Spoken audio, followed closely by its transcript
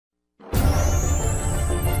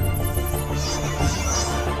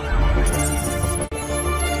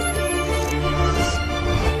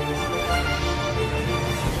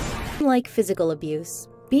Unlike physical abuse,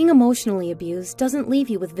 being emotionally abused doesn't leave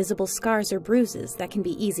you with visible scars or bruises that can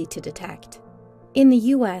be easy to detect. In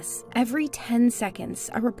the US, every 10 seconds,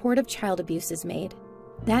 a report of child abuse is made.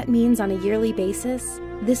 That means on a yearly basis,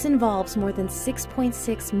 this involves more than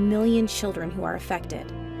 6.6 million children who are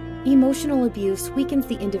affected. Emotional abuse weakens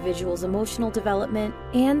the individual's emotional development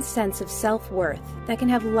and sense of self-worth that can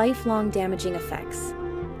have lifelong damaging effects.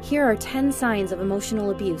 Here are 10 signs of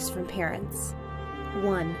emotional abuse from parents.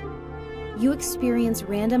 1. You experience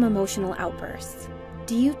random emotional outbursts.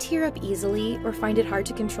 Do you tear up easily or find it hard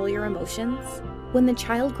to control your emotions? When the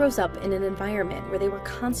child grows up in an environment where they were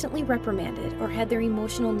constantly reprimanded or had their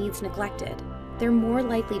emotional needs neglected, they're more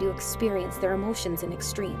likely to experience their emotions in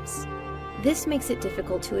extremes. This makes it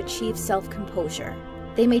difficult to achieve self-composure.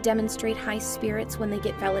 They may demonstrate high spirits when they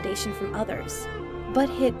get validation from others, but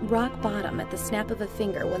hit rock bottom at the snap of a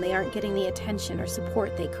finger when they aren't getting the attention or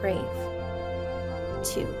support they crave.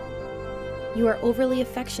 2. You are overly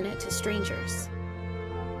affectionate to strangers.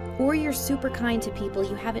 Or you're super kind to people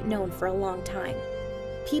you haven't known for a long time.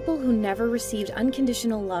 People who never received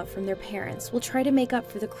unconditional love from their parents will try to make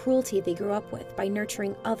up for the cruelty they grew up with by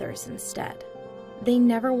nurturing others instead. They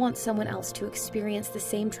never want someone else to experience the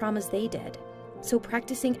same traumas they did, so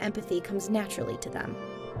practicing empathy comes naturally to them.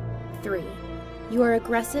 3. You are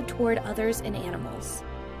aggressive toward others and animals.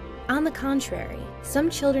 On the contrary, some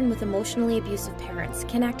children with emotionally abusive parents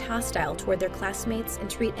can act hostile toward their classmates and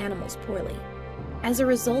treat animals poorly. As a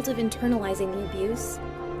result of internalizing the abuse,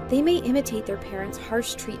 they may imitate their parents'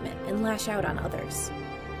 harsh treatment and lash out on others.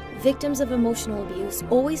 Victims of emotional abuse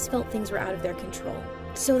always felt things were out of their control,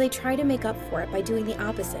 so they try to make up for it by doing the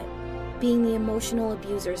opposite, being the emotional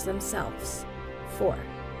abusers themselves. 4.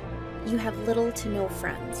 You have little to no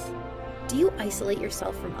friends. Do you isolate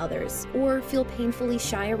yourself from others or feel painfully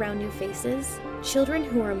shy around new faces? Children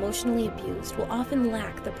who are emotionally abused will often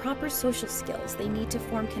lack the proper social skills they need to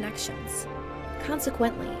form connections.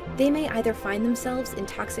 Consequently, they may either find themselves in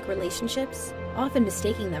toxic relationships, often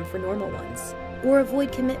mistaking them for normal ones, or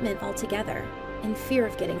avoid commitment altogether in fear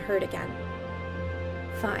of getting hurt again.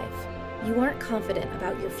 5. You aren't confident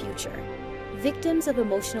about your future. Victims of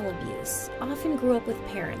emotional abuse often grew up with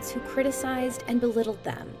parents who criticized and belittled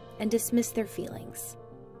them and dismissed their feelings.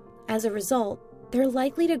 As a result, they're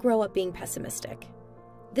likely to grow up being pessimistic.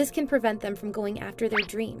 This can prevent them from going after their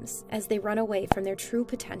dreams as they run away from their true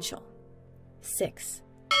potential. 6.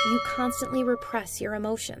 You constantly repress your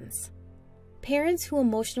emotions. Parents who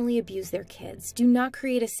emotionally abuse their kids do not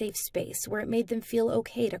create a safe space where it made them feel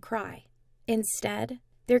okay to cry. Instead,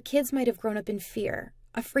 their kids might have grown up in fear,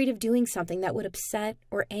 afraid of doing something that would upset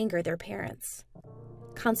or anger their parents.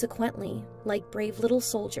 Consequently, like brave little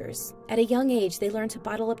soldiers, at a young age they learn to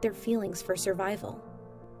bottle up their feelings for survival.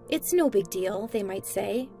 It's no big deal, they might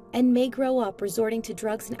say, and may grow up resorting to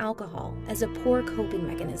drugs and alcohol as a poor coping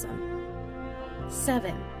mechanism.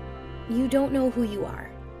 7. You don't know who you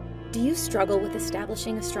are. Do you struggle with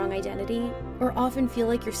establishing a strong identity, or often feel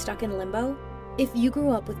like you're stuck in limbo? If you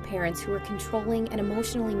grew up with parents who were controlling and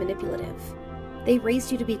emotionally manipulative, they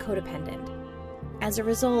raised you to be codependent. As a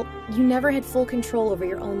result, you never had full control over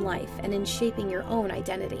your own life and in shaping your own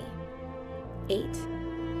identity. 8.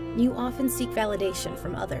 You often seek validation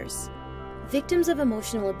from others. Victims of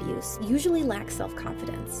emotional abuse usually lack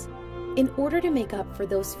self-confidence. In order to make up for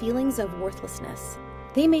those feelings of worthlessness,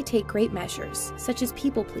 they may take great measures, such as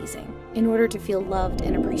people-pleasing, in order to feel loved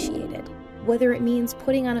and appreciated. Whether it means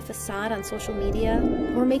putting on a facade on social media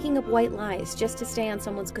or making up white lies just to stay on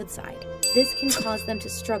someone's good side, this can cause them to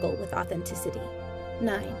struggle with authenticity.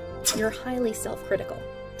 9. You're highly self-critical.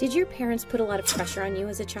 Did your parents put a lot of pressure on you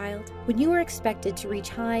as a child? When you were expected to reach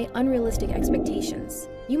high, unrealistic expectations,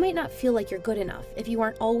 you might not feel like you're good enough if you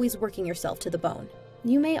aren't always working yourself to the bone.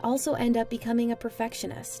 You may also end up becoming a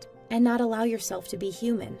perfectionist and not allow yourself to be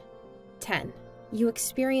human. 10. You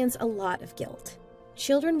experience a lot of guilt.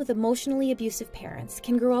 Children with emotionally abusive parents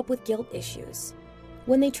can grow up with guilt issues.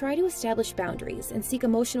 When they try to establish boundaries and seek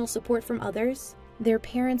emotional support from others, their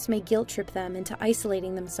parents may guilt trip them into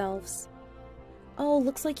isolating themselves. "Oh,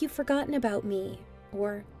 looks like you've forgotten about me,"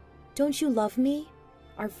 or "Don't you love me?"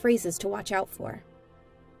 are phrases to watch out for.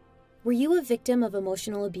 Were you a victim of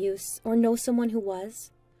emotional abuse or know someone who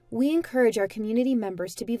was? We encourage our community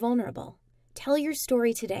members to be vulnerable. Tell your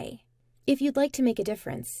story today. If you'd like to make a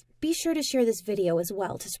difference, be sure to share this video as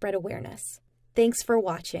well to spread awareness. Thanks for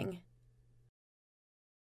watching.